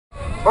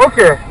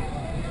Okay.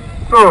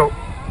 So,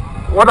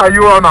 what are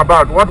you on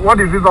about? What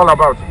is this all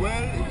about? Well,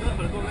 it's just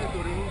for the government to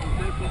remove the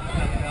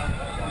subsidy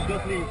that is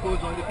just being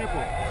imposed on the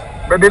people.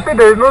 But they say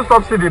there is no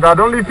subsidy, that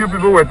only few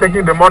people were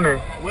taking the money.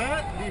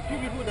 Well, the few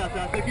people that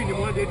are taking the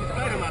money, they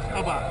describe them as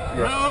cover.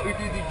 Yeah. Now, it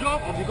is the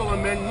job of the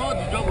government, not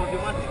the job of the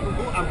masses to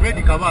go and break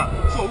the cover.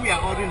 So we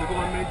are ordering the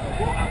government to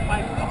go and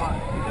find the cover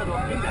instead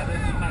of being their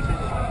best to find the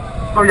cover.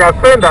 So you are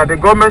saying that the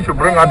government should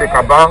bring out the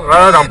cabal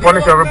rather than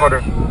punish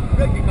everybody?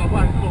 Break the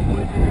cover and stop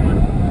punishing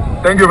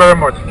everybody. Thank you very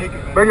much. Thank you.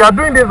 But you are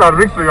doing this at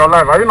risk to your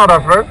life. Are you not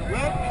afraid? Well,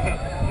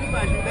 if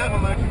I should die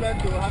for my children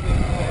to have a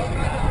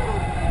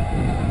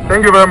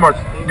Thank you very much.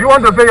 Do you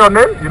want to say your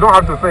name? You don't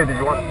have to say it if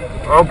you want.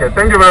 Okay,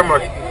 thank you very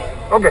much.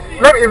 Okay,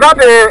 is that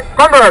a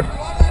comrade?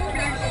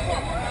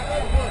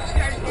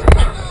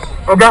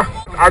 Okay,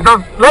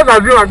 let's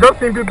assume I'm just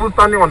seeing people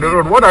standing on the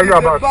road. What are you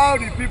about? About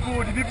the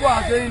people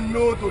are saying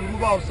no to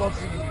removal of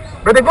subsidy.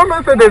 But the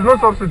government said there is no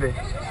subsidy.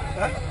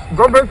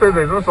 Government says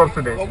there is no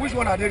subsidy. But which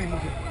one are they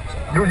removing?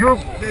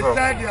 They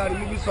said they are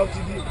removing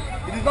subsidy.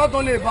 It is not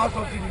only about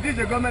subsidy. This is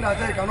a government that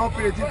said you cannot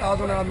pay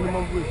 18,000 naira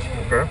minimum wage.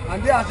 Okay.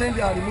 And they are saying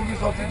they are removing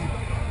subsidy.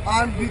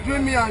 And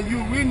between me and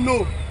you, we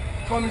know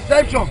from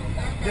inception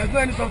there's no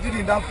any subsidy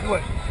in that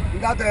fuel,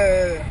 in that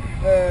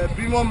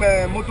premium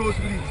motor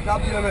split,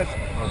 that PMS.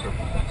 Okay.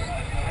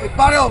 A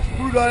barrel of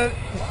crude oil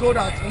is sold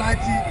at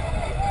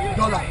 $90.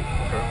 Okay.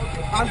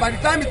 And by the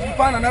time it's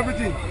refined and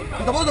everything,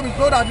 it's supposed to be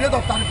sold at the rate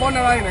of 34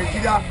 naira in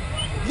Nigeria.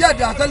 Yet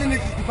they are selling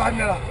it 65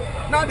 naira.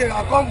 Now they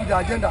are come with the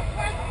agenda.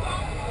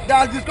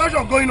 There is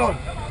discussion going on.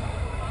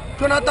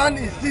 Jonathan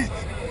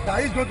insists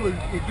that he's going to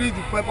increase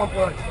the fuel pump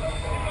price.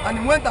 And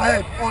he went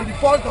ahead on the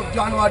 1st of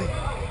January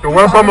to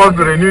welcome us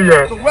to the new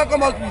year. To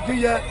welcome us to the new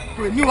year,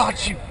 to a new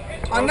hardship.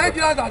 And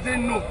Nigerians are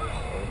saying no.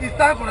 It's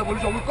time for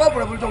revolution. We call for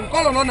revolution. We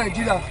call on all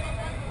Nigerians,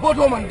 both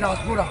home and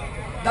diaspora,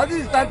 that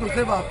it is time to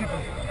save our people.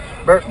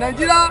 But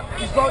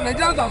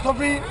Nigerians are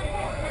suffering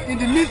in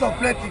the midst of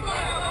plenty.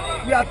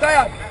 We are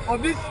tired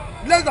of this.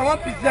 Less than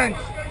 1%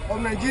 of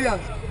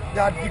Nigerians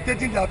that are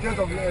dictating the affairs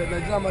of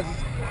Nigerian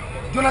masses.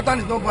 Jonathan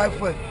is not buying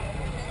fuel.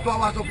 To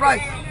our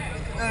surprise,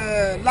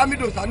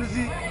 Lamido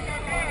Sanusi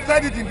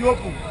said it in the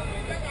open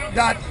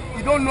that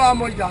he don't know how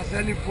much they are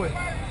selling fuel.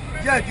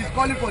 Yet he's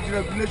calling for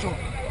deregulation.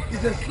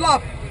 It's a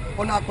slap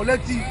on our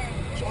collective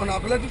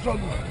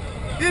struggle.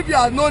 If he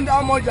has known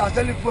how much they are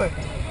selling fuel,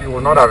 he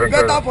will not have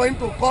better for him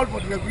to call for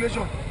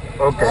deregulation.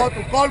 Okay. Or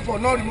to call for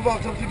no removal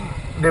of subsidy.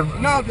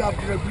 Now they have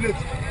to regulate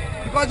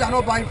because they are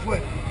not buying fuel.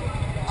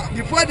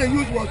 The fuel they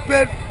used was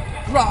paid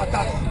through our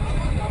tax.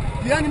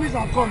 The enemies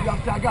have come, they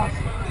have tear gas.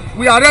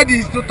 We are ready,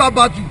 it's total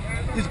battle.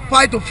 It's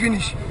fight to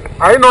finish.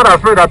 Are you not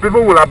afraid that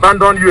people will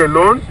abandon you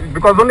alone?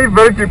 Because only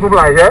very few people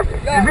are here.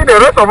 Yeah. You see, the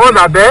rest of us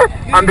are there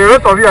and the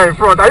rest of you are in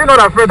front. Are you not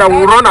afraid that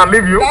we'll run and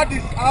leave you? That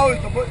is how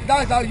it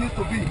used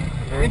to be.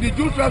 In the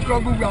June 12th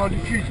struggle, we are on the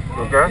field.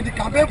 Okay. In the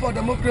campaign for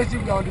democracy,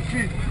 we are on the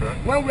field. Okay.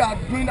 When we are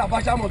doing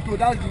Abacha Moto,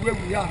 that's the way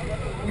we are.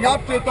 We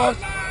have traitors,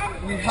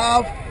 we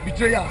have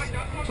betrayers.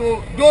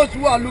 So those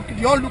who are looking,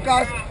 the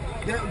onlookers,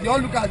 they're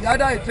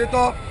either a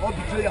traitor or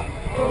betrayer.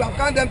 So we have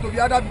found them to be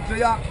either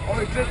betrayer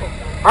or a traitor.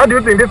 How do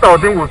you think this whole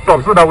thing will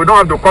stop so that we don't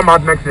have to come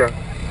out next year?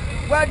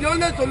 Well, the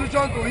only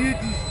solution to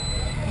it is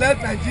let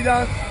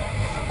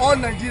all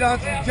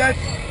Nigerians reject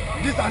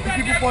this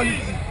anti-people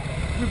policy.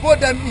 We vote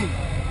them in.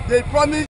 They promise